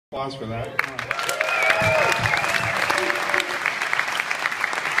Applause for that.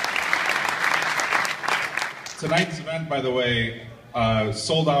 Tonight's event, by the way,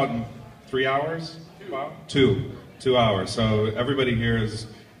 sold out in 3 hours? 2 hours. So everybody here is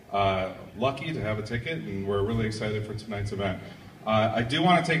lucky to have a ticket, and we're really excited for tonight's event. I do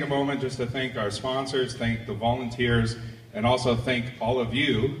want to take a moment just to thank our sponsors, thank the volunteers, and also thank all of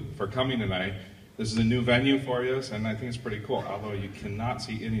you for coming tonight. This is a new venue for you, and I think it's pretty cool, although you cannot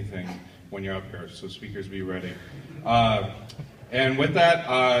see anything when you're up here, so speakers be ready. And with that,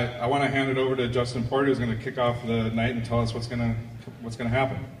 I want to hand it over to Justin Porter, who's going to kick off the night and tell us what's going to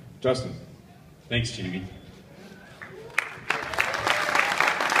happen. Justin. Thanks, Jamie.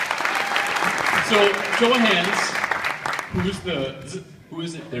 So, show of hands, who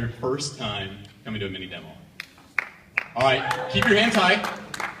is it their first time coming to a mini demo? All right, keep your hands high.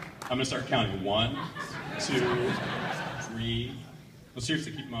 I'm going to start counting. 1, 2, 3. Well,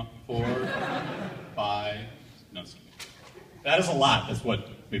 seriously, keep them up. 4, 5. No, just kidding. That is a lot. That's what,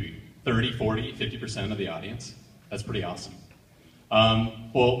 maybe 30, 40, 50% of the audience. That's pretty awesome.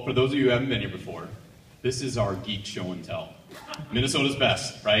 Well, for those of you who haven't been here before, this is our geek show and tell. Minnesota's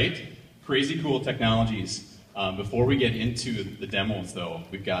best, right? Crazy cool technologies. Before we get into the demos, though,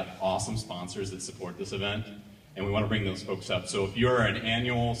 we've got awesome sponsors that support this event, and we want to bring those folks up. So if you're an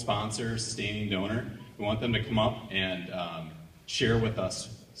annual sponsor, sustaining donor, we want them to come up and share with us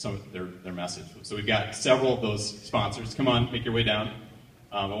some of their message. So we've got several of those sponsors. Come on, make your way down.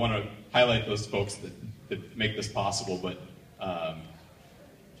 I want to highlight those folks that make this possible, but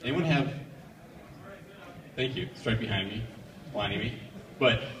anyone have, thank you, it's right behind me, blinding me.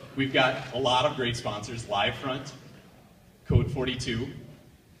 But we've got a lot of great sponsors: Livefront, Code 42,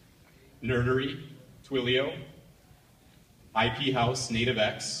 Nerdery, Twilio, IP House,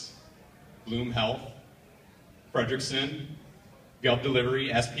 NativeX, Bloom Health, Frederickson, Gov Delivery,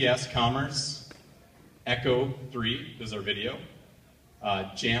 SPS Commerce, Echo 3, this is our video,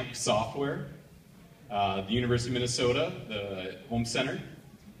 Jamp Software, the University of Minnesota, the Home Center,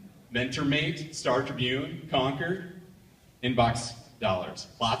 MentorMate, Star Tribune, Concord, Inbox Dollars.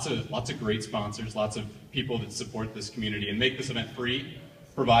 Lots of great sponsors, lots of people that support this community and make this event free,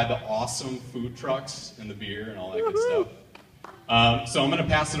 provide the awesome food trucks and the beer and all that good stuff. So I'm going to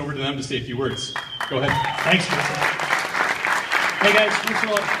pass it over to them to say a few words. Go ahead. Thanks, Justin. Hey guys, first of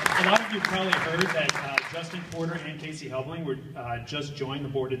all, a lot of you probably heard that Justin Porter and Casey Helbling were just joined the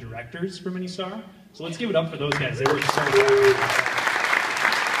board of directors for Ministar. So let's give it up for those guys. They worked so hard.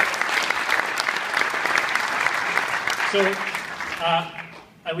 So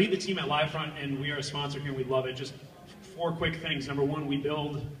I lead the team at Livefront, and we are a sponsor here, and we love it. Just 4 quick things. Number 1, we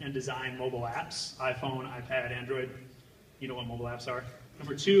build and design mobile apps: iPhone, iPad, Android. You know what mobile apps are.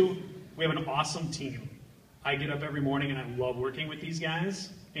 Number 2, we have an awesome team. I get up every morning and I love working with these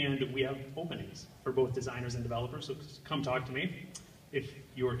guys, and we have openings for both designers and developers, so come talk to me if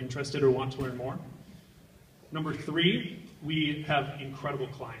you're interested or want to learn more. Number 3, we have incredible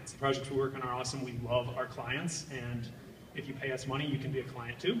clients. The projects we work on are awesome. We love our clients, and if you pay us money, you can be a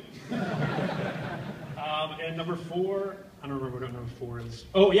client too. And number 4, I don't remember what number 4 is.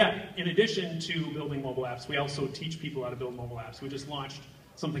 Oh yeah, in addition to building mobile apps, we also teach people how to build mobile apps. We just launched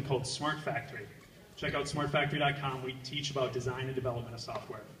something called Smart Factory. Check out smartfactory.com. We teach about design and development of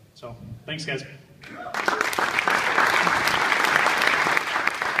software. So, thanks guys.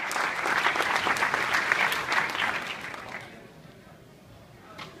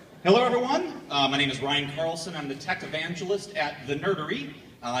 Hello everyone, my name is Ryan Carlson. I'm the tech evangelist at the Nerdery.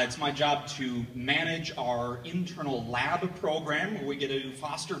 It's my job to manage our internal lab program where we get to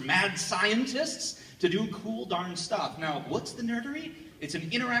foster mad scientists to do cool darn stuff. Now, what's the Nerdery? It's an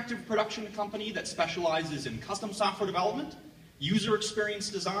interactive production company that specializes in custom software development, user experience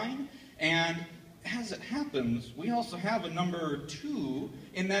design, and as it happens, we also have a number 2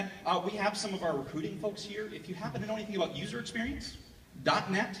 in that we have some of our recruiting folks here. If you happen to know anything about user experience,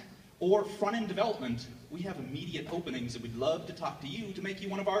 .NET, or front-end development, we have immediate openings that we'd love to talk to you to make you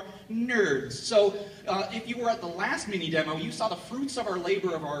one of our nerds. So if you were at the last mini demo, you saw the fruits of our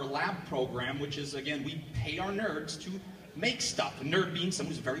labor of our lab program, which is, again, we pay our nerds to make stuff. A nerd being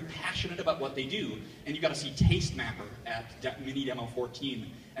someone who's very passionate about what they do. And you got to see Taste Mapper at mini demo 14.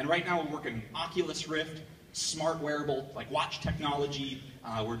 And right now we're working Oculus Rift, smart wearable, like watch technology.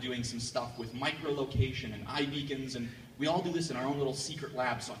 We're doing some stuff with microlocation and iBeacons, and we all do this in our own little secret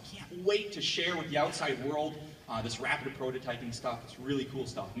lab, so I can't wait to share with the outside world this rapid prototyping stuff. It's really cool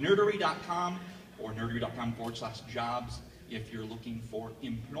stuff. Nerdery.com or nerdery.com/jobs if you're looking for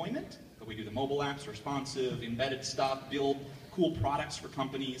employment. But we do the mobile apps, responsive, embedded stuff, build cool products for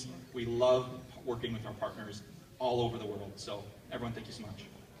companies. We love working with our partners all over the world. So everyone, thank you so much.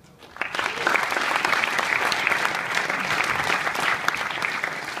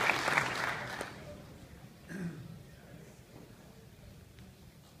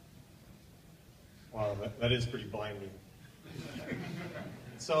 That is pretty blinding.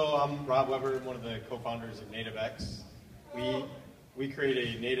 So I'm Rob Weber, one of the co-founders of NativeX. We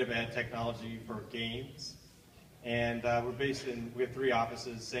create a native ad technology for games, and we have 3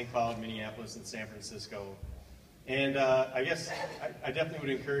 offices: St. Cloud, Minneapolis, and San Francisco. And I guess I definitely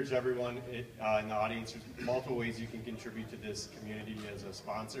would encourage everyone in the audience, there's multiple ways you can contribute to this community as a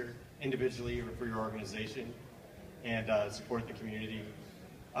sponsor, individually or for your organization, and support the community.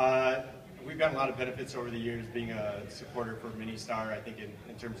 We've gotten a lot of benefits over the years being a supporter for MiniStar, I think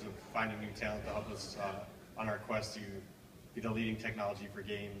in terms of finding new talent to help us on our quest to be the leading technology for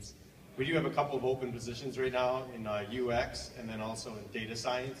games. We do have a couple of open positions right now in UX and then also in data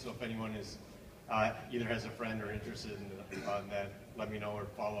science, so if anyone is either has a friend or interested in that, let me know or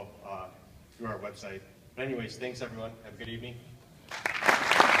follow up through our website. But anyways, thanks everyone. Have a good evening.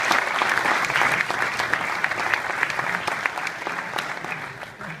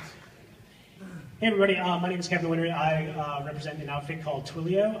 Hey everybody, my name is Kevin Wintery. I represent an outfit called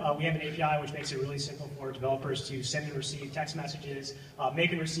Twilio. We have an API which makes it really simple for developers to send and receive text messages,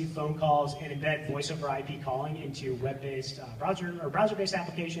 make and receive phone calls, and embed voice over IP calling into web-based browser-based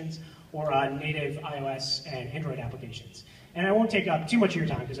applications or native iOS and Android applications. And I won't take up too much of your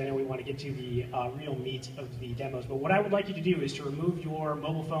time because I know we want to get to the real meat of the demos, but what I would like you to do is to remove your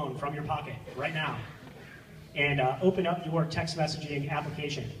mobile phone from your pocket right now and open up your text messaging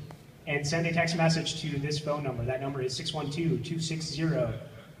application and send a text message to this phone number. That number is 612-260,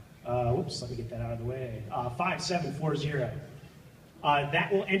 whoops, let me get that out of the way, 5740.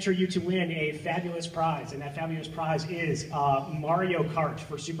 That will enter you to win a fabulous prize, and that fabulous prize is Mario Kart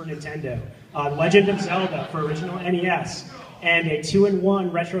for Super Nintendo, Legend of Zelda for original NES, and a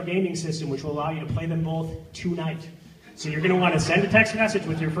 2-in-1 retro gaming system which will allow you to play them both tonight. So you're going to want to send a text message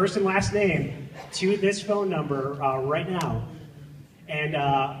with your first and last name to this phone number right now. And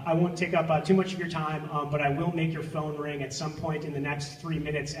I won't take up too much of your time, but I will make your phone ring at some point in the next 3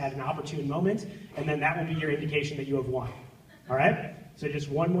 minutes at an opportune moment, and then that will be your indication that you have won. All right? So just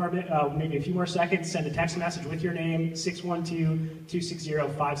one more, maybe a few more seconds, send a text message with your name,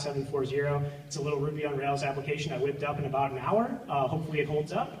 612-260-5740. It's a little Ruby on Rails application I whipped up in about an hour. Hopefully it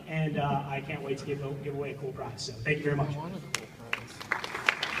holds up, and I can't wait to give away a cool prize. So thank you very much.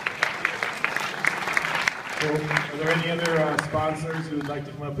 Cool. Are there any other sponsors who would like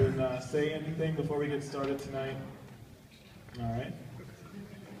to come up and say anything before we get started tonight? All right.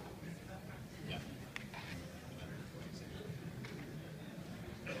 Yeah.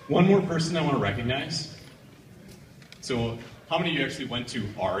 One more person I want to recognize. So, how many of you actually went to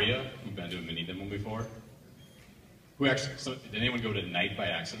ARIA? Who've been to a mini demo before? Who actually? So, did anyone go to Night by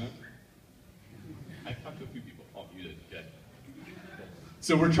accident? I talked to a few people. Oh, you did. Good.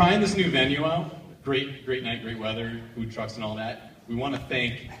 So we're trying this new venue out. Great night, great weather, food trucks and all that. We want to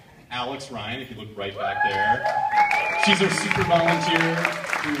thank Alex Ryan, if you look right back there. She's our super volunteer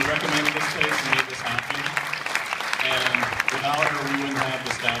who recommended this place and made this happen. And without her, we wouldn't have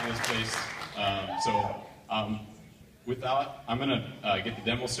this fabulous place. With that, I'm going to get the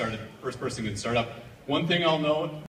demo started. First person can start up. One thing I'll note,